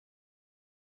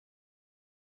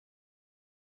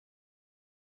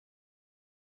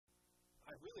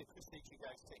really appreciate you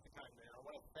guys taking time there. I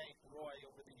want to thank Roy.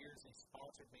 Over the years, he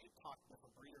sponsored me to talk to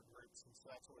different breeder groups, and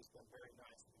so that's always been very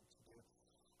nice of him to do.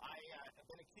 I have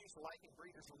been accused of liking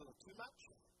breeders a little too much.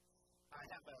 I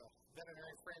have a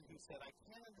veterinary friend who said, I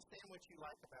can't understand what you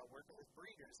like about working with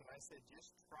breeders. And I said,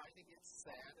 just try to get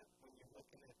sad when you're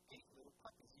looking at 8 little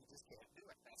puppies. You just can't do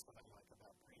it. That's what I like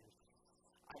about breeders.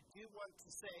 I do want to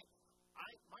say,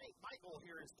 my goal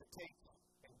here is to take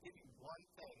and give you one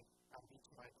thing out of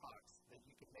each of my talks that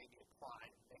you can maybe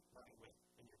apply and make money with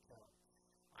in your kennel.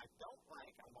 I've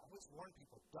always warned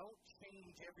people, don't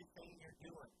change everything you're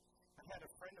doing. I had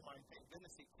a friend of mine, thank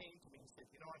goodness he came to me and said,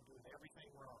 I'm doing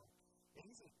everything wrong. And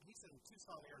he's in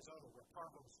Tucson, Arizona, where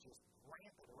parvo's just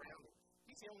rampant around him.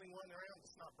 He's the only one around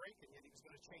that's not breaking yet. He was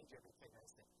going to change everything. I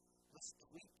said, let's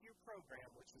tweak your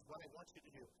program, which is what I want you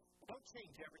to do. Don't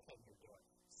change everything you're doing.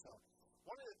 So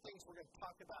one of the things we're going to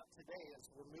talk about today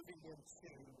as we're moving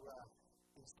into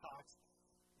these talks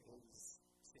is,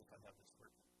 see if I have this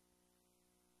working.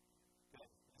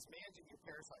 Good. Is managing your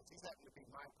parasites. These happen to be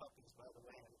my puppies, by the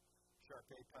way, and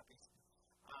Sharpay puppies.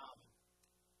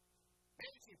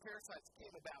 Managing parasites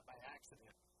came about by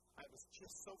accident. I was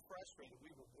just so frustrated. We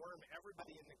would worm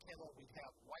everybody in the kennel. We'd have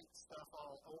white stuff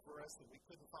all over us, and we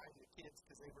couldn't find the kids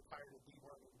because they were tired of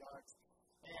deworming dogs.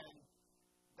 And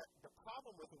the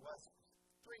problem with it was,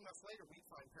 3 months later, we'd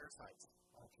find parasites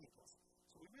on fecals.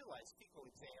 So we realized fecal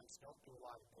exams don't do a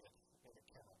lot of good in a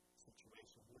kennel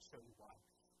situation. We'll show you why.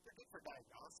 They're good for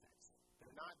diagnostics.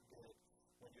 They're not good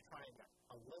when you're trying to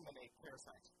eliminate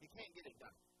parasites. You can't get it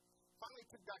done. Finally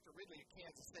took Dr. Ridley of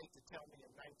Kansas State to tell me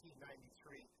in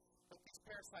 1993 that these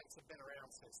parasites have been around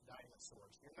since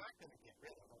dinosaurs. You're not going to get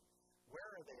rid of them. Where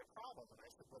are they a problem? And I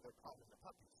said, well, they're a problem to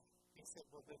puppies. He said,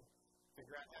 well, then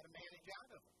figure out how to manage out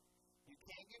of them. You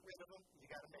can't get rid of them. You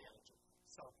got to manage them.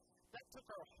 So that took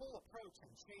our whole approach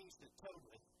and changed it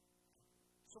totally.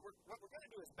 So what we're going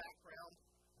to do is background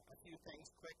a few things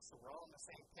quick so we're all on the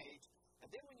same page. And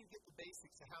then when you get the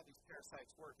basics of how these parasites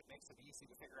work, it makes it easy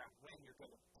to figure out when you're going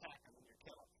to attack them in your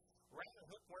kennel. Round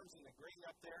hookworms in the green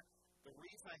up there, the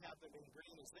reason I have them in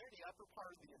green is they're the upper part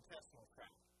of the intestinal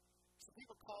tract. So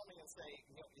people call me and say,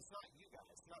 it's not you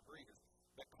guys, it's not breeders.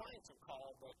 But clients have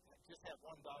called that just have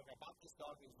one dog. I bought this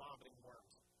dog who's vomiting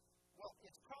worms. Well,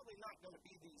 it's probably not going to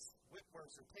be these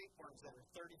whipworms or tapeworms that are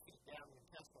 30 feet down the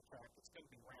intestinal tract. It's going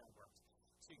to be roundworms.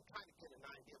 So you can kind of get an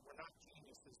idea. We're not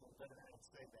geniuses when veterinarians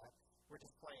say that. We're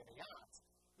just playing the odds.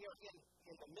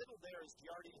 In the middle there is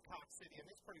Giardia and Coccidia, and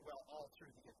it's pretty well all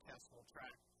through the intestinal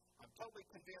tract. I'm totally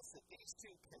convinced that these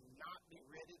two cannot be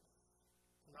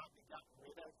gotten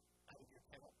rid of out of your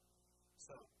kennel.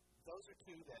 So those are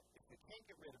two that if you can't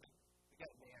get rid of it, you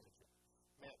got to manage it.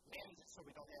 Manage it so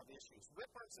we don't have issues.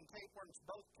 Whipworms and tapeworms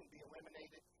both can be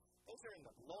eliminated. Those are in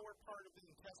the lower part of the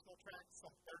intestinal tract,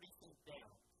 some 30 feet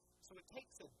down. So it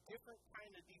takes a different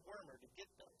kind of dewormer to get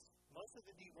those. Most of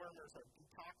the dewormers are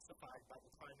detoxified by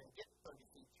the time they get 30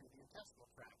 feet through the intestinal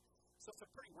tract. So it's a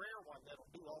pretty rare one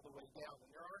that'll do all the way down, and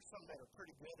there are some that are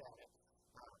pretty good at it,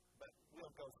 but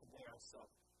we'll go from there. So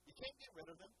you can't get rid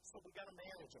of them, so we've got to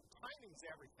manage them. Timing's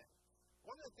everything.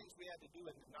 One of the things we had to do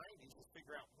in the 90s was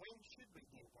figure out when should we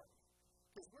deworm.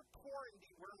 Because we're pouring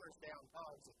dewormers down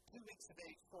dogs at 2 weeks of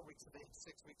age, 4 weeks of age,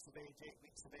 6 weeks of age, 8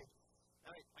 weeks of age.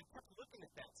 And I kept looking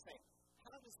at that saying,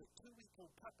 how does a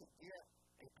 2-week-old puppy get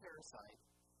a parasite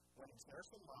when he's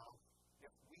nursing mom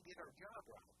if we did our job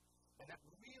right? And that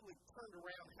really turned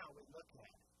around how we look at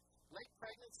it. Late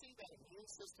pregnancy, that immune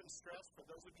system stress, for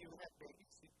those of you who have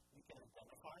babies, you can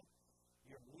identify,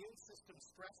 your immune system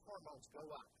stress hormones go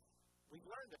up. We've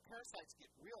learned that parasites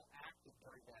get real active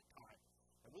during that time,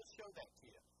 and we'll show that to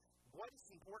you. What is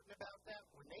important about that?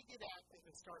 When they get active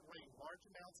and start laying large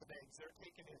amounts of eggs, they're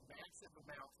taking in massive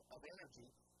amounts of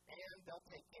energy, and they'll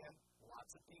take in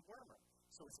lots of dewormer.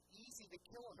 So it's easy to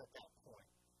kill them at that point.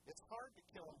 It's hard to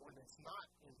kill them when it's not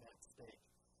in that stage.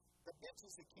 The bitch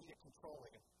is the key to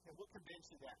controlling it, and we'll convince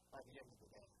you that by the end of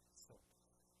the day. So,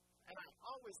 and I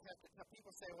always have to tell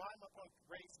people say, well, I'm up on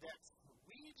raised decks.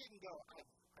 We didn't go.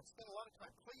 I've spent a lot of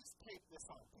time. Please tape this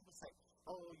on. People say,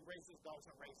 oh, you raise those dogs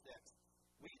on raised decks.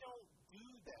 We don't do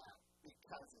that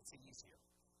because it's easier.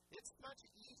 It's much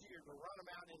easier to run them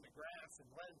out in the grass and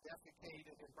let them defecate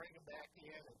and then bring them back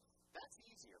in, and that's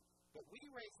easier. But we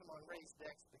raise them on raised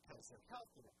decks because they're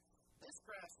healthier. This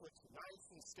grass looks nice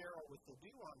and sterile with the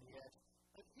dew on the edge,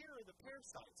 but here are the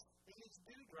parasites in these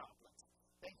dew droplets.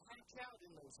 They hatch out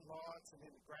in those lawns and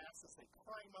in the grass as they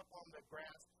climb up on the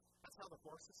grass. That's how the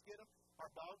horses get them.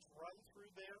 Our dogs run through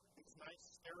there, these nice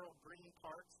sterile green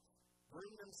parts,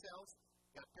 groom themselves,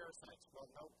 got parasites. Well,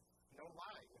 no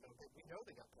lie. We know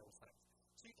they got parasites.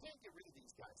 So you can't get rid of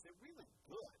these guys. They're really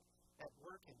good at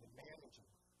working and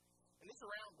managing. And these are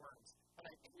roundworms. And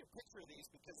I give you a picture of these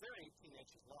because they're 18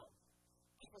 inches long.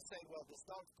 People say, well, this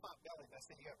dog's pot-bellied. I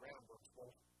say, you have roundworms. Well,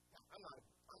 I'm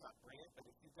not brilliant, but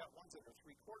if you've got ones that are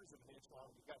 3/4 of an inch long,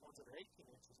 you've got ones that are 18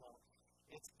 inches long,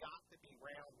 it's got to be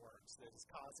roundworms that is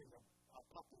causing a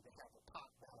puppy to have a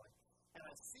pot belly. And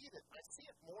I see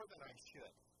it more than I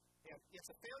should. And it's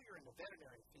a failure in the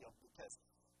veterinary field because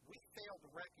we fail to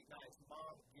recognize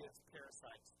mom gives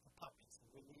parasites to puppies, and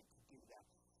we need to do that.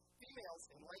 Females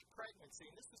in late pregnancy,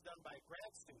 and this was done by a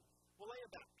grad student, will lay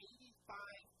about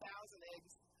 85,000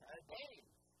 eggs a day.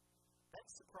 That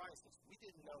surprised us. We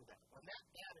didn't know that. When that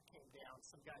data came down,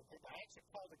 some guy did. I actually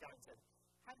called the guy and said,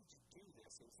 how did you do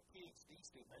this? He was a PhD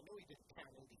student. I knew he didn't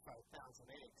count 85,000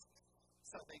 eggs.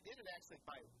 So they did it actually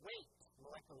by weight,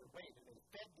 molecular weight, and they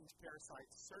fed these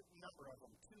parasites, a certain number of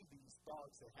them, to these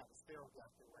dogs that have a sterile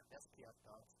gut. They were SPF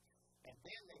dogs. And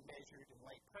then they measured in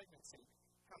late pregnancy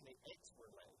how many eggs were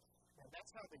laid. And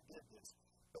that's how they did this.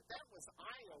 But that was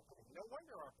eye-opening. No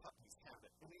wonder our puppies have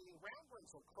it. I mean,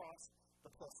 roundworms will cross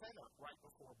the placenta right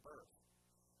before birth.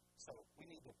 So we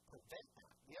need to prevent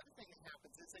that. The other thing that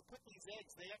happens is they put these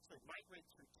eggs, they actually migrate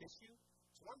through tissue.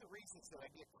 It's one of the reasons that I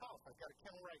get cough. I've got a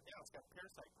kennel right now. It's got a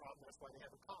parasite problem. That's why they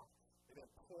have a cough. They've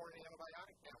been pouring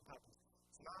antibiotic down puppies.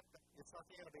 It's not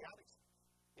the antibiotics.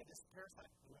 It is the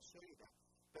parasite. I'm going to show you that.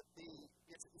 But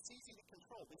it's easy to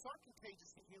control. These aren't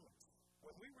contagious to humans.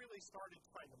 When we really started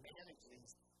trying to manage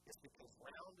these, it's because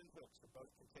round and hooks are both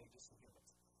contagious to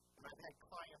humans. And I've had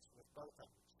clients with both of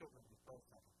them, children with both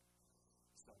of them.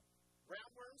 So,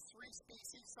 roundworms, 3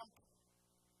 species,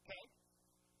 okay?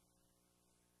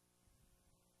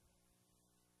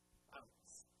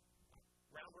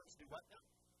 Roundworms do what now?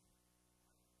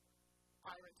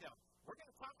 Pyrantel. We're going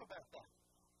to talk about that.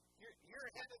 You're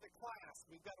ahead of the class.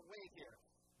 We've got to wait here.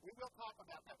 We will talk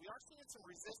about that. We are seeing some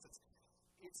resistance.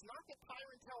 It's not that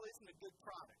Pyrantel isn't a good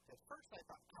product. At first I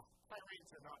thought,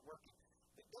 Pyrans are not working.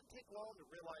 It doesn't take long to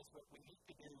realize what we need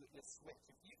to do is switch.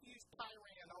 If you've used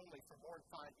Pyran only for more than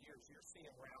 5 years, you're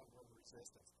seeing roundworm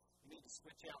resistance. You need to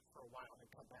switch out for a while and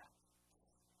come back.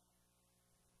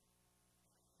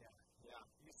 Yeah.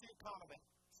 You see a comment,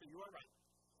 so you are right.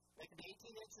 They can be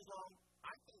 18 inches long.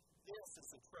 I think this is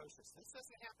atrocious. This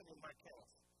doesn't happen in my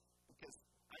kennels because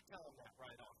I tell them that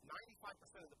right off.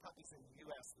 95% of the puppies in the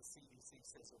U.S., the CDC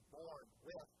says, are born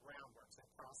with roundworms that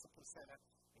cross the placenta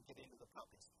and get into the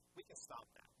puppies. We can stop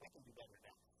that. We can do better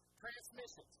now.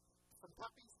 Transmissions. From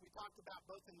puppies, we talked about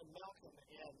both in the milk and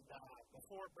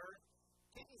before birth.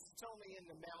 Kittens, it's only in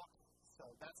the milk, so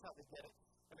that's how they get it.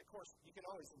 And, of course, you can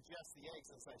always ingest the eggs,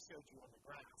 as I showed you on the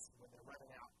grass, when they're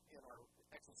running out in our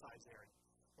exercise area.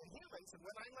 In humans, and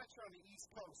when I lecture on the East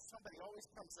Coast, somebody always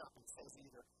comes up and says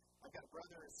either, I've got a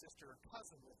brother or sister or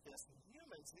cousin with this. In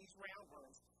humans, these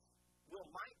roundworms will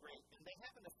migrate, and they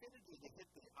have an affinity to hit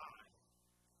the eye.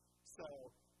 So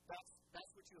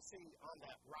that's what you'll see on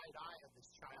that right eye of this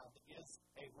child is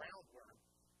a roundworm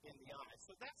in the eye.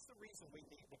 So that's the reason we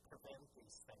need to prevent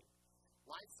these things.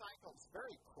 Life cycle is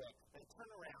very quick. They turn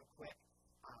around quick.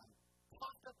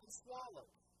 Popped up and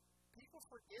swallowed. People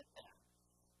forget that.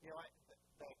 You know,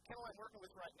 the kennel I'm working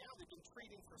with right now, they've been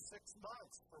treating for 6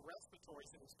 months for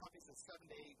respiratories, and these puppies at 7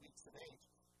 to 8 weeks of age.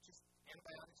 Just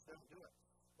antibiotics don't do it.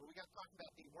 Well, we got to talk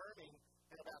about deworming,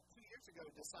 and about 2 years ago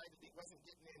decided he wasn't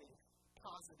getting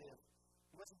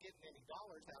any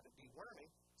dollars out of deworming,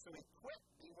 so he quit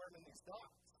deworming these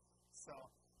dogs. So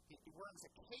he deworms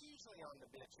occasionally on the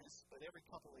bitches, but every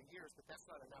couple of years, but that's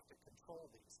not enough to control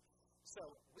these. So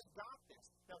we've got this.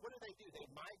 Now, what do? They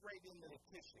migrate into the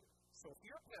tissue. So if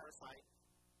you're a parasite,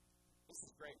 this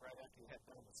is great right after you had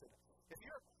donuts in it. If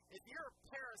you're a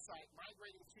parasite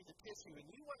migrating through the tissue and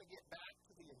you want to get back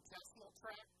to the intestinal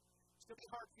tract, it's going to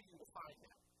be hard for you to find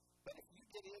that. But if you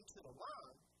get into the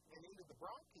lung and into the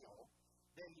bronchiole,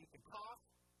 then you can cough,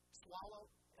 swallow,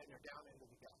 and you're down into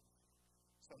the gut.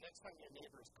 So next time your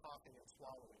neighbor is coughing and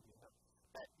swallowing,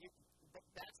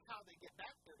 that's how they get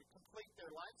back there to complete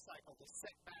their life cycle, to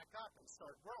set back up and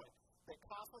start growing. They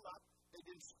cough them up, they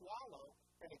then swallow,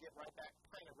 and they get right back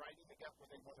kind of right in the gut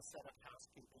where they want to set up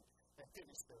housekeeping and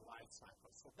finish their life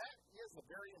cycle. So that is a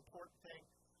very important thing.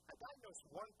 I diagnose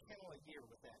 1 kennel a year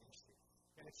with that issue.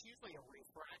 And it's usually a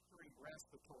refractory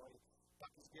respiratory.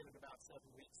 Puppies get it about 6, 7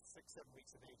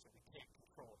 weeks of age, and they can't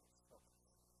control it. So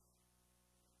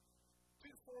 2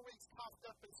 to 4 weeks coughed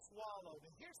up and swallowed.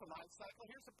 And here's the life cycle.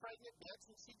 Here's a pregnant bitch,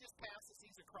 and she just passes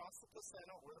these across the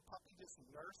placenta where the puppy just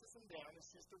nurses them down. It's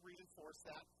just to reinforce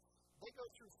that. They go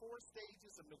through 4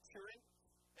 stages of maturing,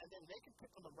 and then they can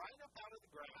pick them right up out of the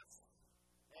grass,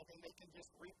 and then they can just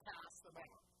repass them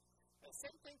out. The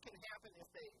same thing can happen if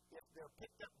they're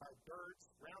picked up by birds,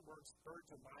 roundworms, birds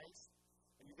are nice,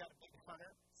 and you've got a big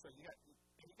hunter, so you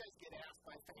guys get asked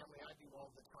by family, I do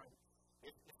all the time,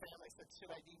 if the family said,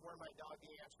 should I deworm my dog?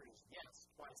 The answer is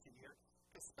yes, twice a year,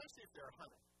 especially if they're a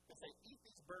hunter. If they eat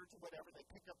these birds or whatever, they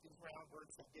pick up these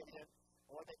roundworms, they get in,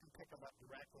 or they can pick them up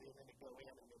directly, and then they go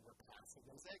in, and then we're passing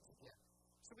those eggs again.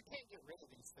 So we can't get rid of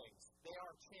these things. They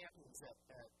are champions at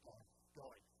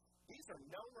going. These are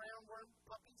known roundworm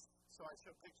puppies, so I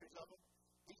show pictures of them.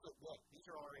 These look good. These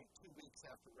are already 2 weeks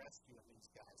after rescuing these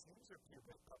guys. And these are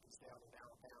purebred puppies down in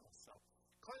Alabama. So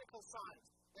clinical signs,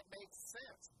 it makes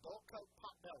sense. Dull coat,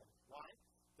 pot belly. Why?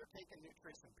 They're taking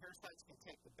nutrition. Parasites can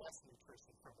take the best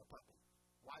nutrition from a puppy.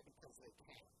 Why? Because they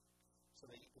can. So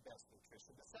they eat the best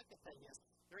nutrition. The second thing is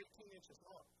they're 18 inches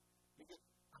long. You get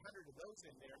 100 of those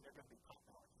in there, and they're going to be pot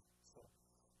belly. So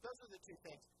those are the two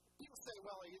things. People say,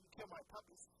 well, I didn't kill my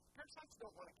puppies. Parasites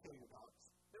don't want to kill your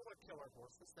dogs. They don't want to kill our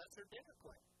horses. That's their dinner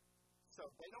plate. So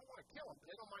they don't want to kill them, but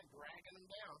they don't mind dragging them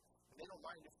down, and they don't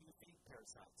mind if you feed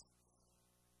parasites.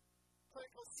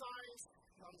 Clinical signs,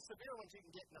 severe ones you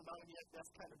can get pneumonia.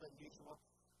 That's kind of unusual.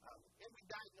 And we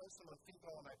diagnose them with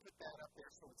fecal, and I put that up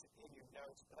there so it's in your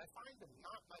notes. But I find them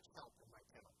not much help in my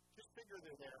kennel. Just figure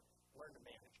they're there, learn to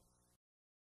manage them.